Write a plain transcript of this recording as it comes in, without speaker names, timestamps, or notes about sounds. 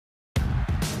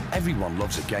Everyone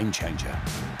loves a game changer.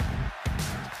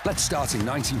 Let's start in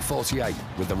 1948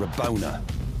 with the Rabona.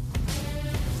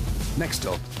 Next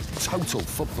up, total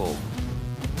football.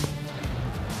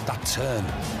 That turn.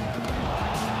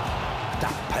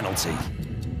 That penalty.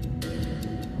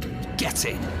 Get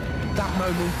in. That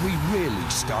moment we really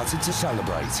started to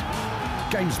celebrate.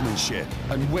 Gamesmanship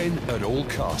and win at all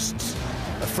costs.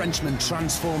 A Frenchman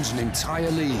transforms an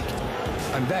entire league.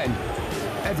 And then,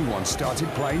 everyone started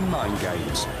playing mind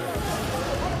games.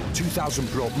 2000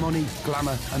 brought money,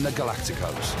 glamour and the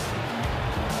Galacticos.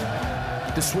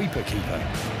 The sweeper keeper.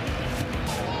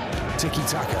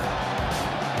 Tiki-taka.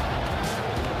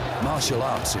 Martial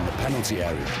arts in the penalty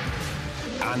area.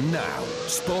 And now,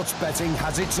 sports betting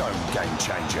has its own game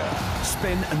changer.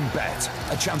 Spin and bet.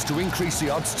 A chance to increase the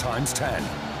odds times 10.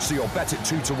 So your bet at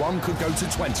 2 to 1 could go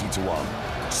to 20 to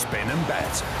 1. Spin and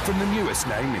bet from the newest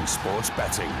name in sports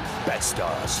betting,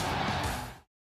 BetStars.